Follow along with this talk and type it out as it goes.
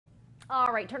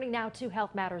All right, turning now to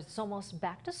Health Matters. It's almost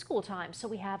back to school time, so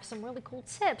we have some really cool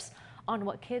tips on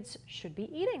what kids should be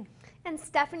eating. And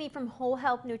Stephanie from Whole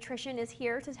Health Nutrition is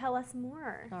here to tell us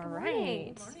more. All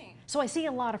right. Good morning. So I see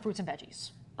a lot of fruits and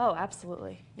veggies. Oh,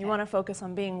 absolutely. You want to focus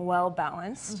on being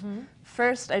well-balanced.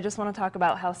 First, I just want to talk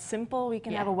about how simple we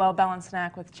can have a well-balanced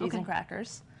snack with cheese and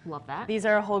crackers. Love that. These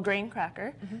are a whole grain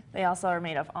cracker. They also are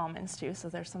made of almonds too, so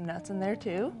there's some nuts in there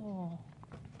too. Oh,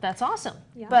 that's awesome.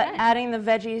 Yeah. But adding the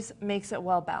veggies makes it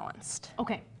well-balanced.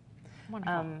 Okay.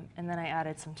 Wonderful. And then I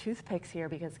added some toothpicks here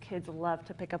because kids love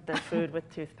to pick up their food with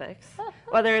toothpicks,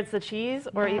 whether it's the cheese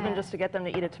or even just to get them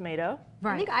to eat a tomato.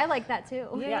 I think I like that too.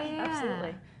 Yeah,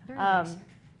 absolutely. Very nice.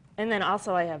 And then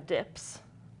also I have dips.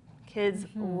 Kids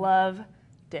love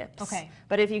dips. Okay.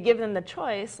 But if you give them the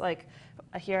choice, like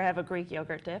here I have a Greek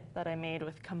yogurt dip that I made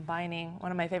with combining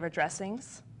one of my favorite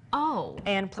dressings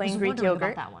and plain Greek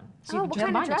yogurt. About that one. So what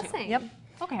kind of dressing? Yep.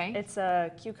 Okay. It's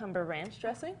a cucumber ranch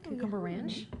dressing. Cucumber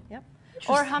ranch. Yep.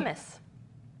 Or hummus.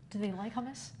 Do they like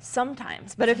hummus?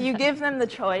 Sometimes, but if you give them the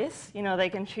choice, you know, they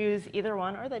can choose either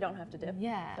one or they don't have to dip.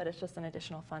 Yeah. But it's just an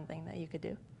additional fun thing that you could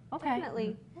do. Okay.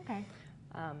 Definitely. Okay.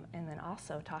 And then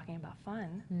also talking about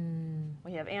fun,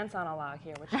 we have ants on a log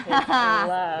here, which kids love.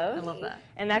 I love that.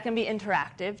 And that can be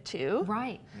interactive too.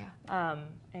 Right. Yeah.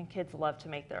 And kids love to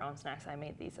make their own snacks. I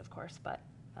made these, of course, but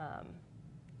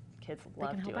kids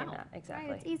love doing that.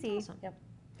 Exactly. Right, it's easy. Awesome. Yep.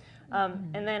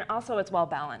 And then also it's well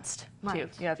balanced too.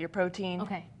 Right. You have your protein,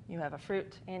 Okay. you have a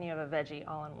fruit, and you have a veggie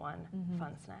all in one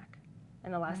fun snack.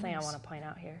 And the last thing I want to point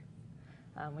out here,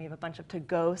 we have a bunch of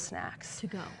to-go snacks To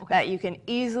go. Okay. that you can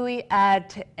easily add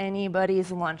to anybody's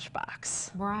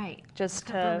lunchbox. Right. Just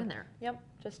Throw 'em to in there.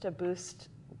 just to boost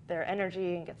their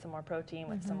energy and get some more protein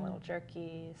with some little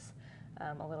jerkies,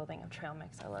 a little thing of trail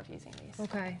mix. I love using these.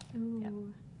 Okay. Ooh.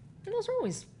 And those are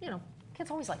always,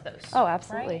 kids always like those. Oh,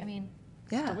 absolutely. Right? I mean,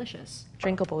 it's delicious.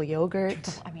 Drinkable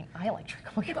yogurt. I mean, I like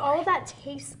drinkable Like yogurt. all of that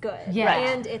tastes good. Yeah. Right.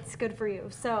 And it's good for you.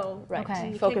 So Right. Okay. you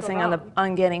can't Focusing go on wrong.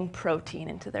 on getting protein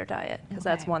into their diet because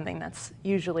that's Okay. one thing that's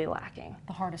usually lacking.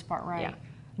 The hardest part, right? Yeah.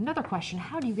 Another question,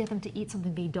 how do you get them to eat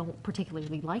something they don't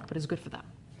particularly like but is good for them?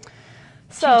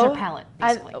 So Change their palate,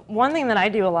 basically. one thing that I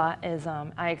do a lot is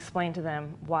I explain to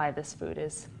them why this food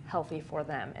is healthy for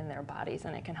them in their bodies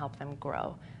and it can help them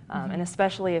grow. And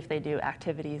especially if they do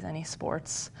activities, any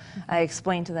sports, I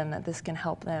explain to them that this can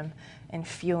help them in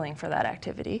fueling for that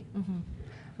activity.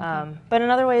 But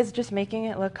another way is just making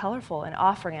it look colorful and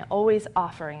offering it, always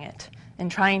offering it and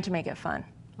trying to make it fun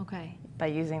Okay. by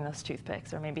using those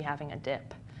toothpicks or maybe having a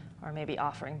dip or maybe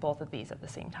offering both of these at the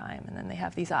same time and then they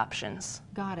have these options.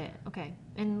 Got it. Okay.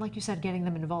 And like you said, getting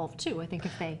them involved too. I think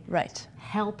if they Right.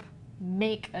 help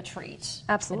make a treat,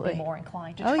 Absolutely. they'd be more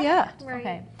inclined to Oh, try yeah. it. Right.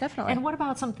 Okay. Definitely. And what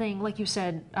about something, like you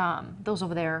said, those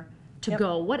over there to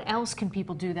go? What else can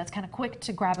people do that's kind of quick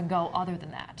to grab and go other than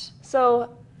that?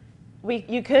 So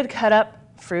you could cut up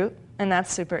fruit, and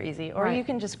that's super easy. Or Right. you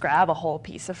can just grab a whole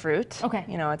piece of fruit. Okay.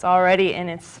 You know, it's already in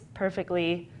its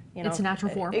perfectly, Its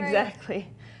natural form. Exactly.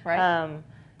 Right.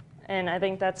 And I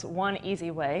think that's one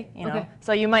easy way, you know. Okay.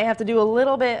 So you might have to do a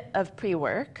little bit of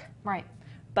pre-work, Right.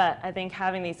 but I think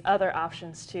having these other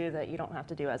options too that you don't have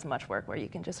to do as much work where you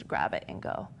can just grab it and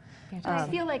go. And I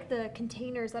feel like the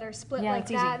containers that are split Yeah, like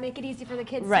it's easy. that make it easy for the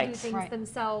kids to Right. do things Right.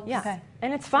 themselves. Yeah. Okay.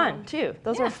 And it's fun too.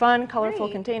 Those Yeah. are fun, colorful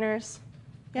Great. containers.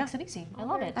 Yeah. Makes it easy. I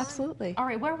love it. Absolutely. All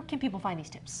right. Where can people find these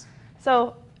tips?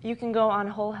 So you can go on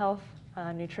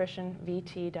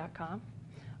wholehealthnutritionvt.com,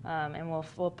 and we'll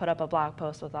put up a blog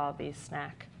post with all of these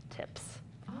snack tips.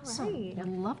 Awesome. right. I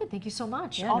love it. Thank you so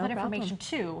much. Yeah, All no that problem. information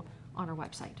too on our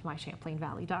website,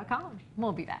 mychamplainvalley.com.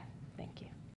 We'll be back. Thank you.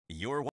 Your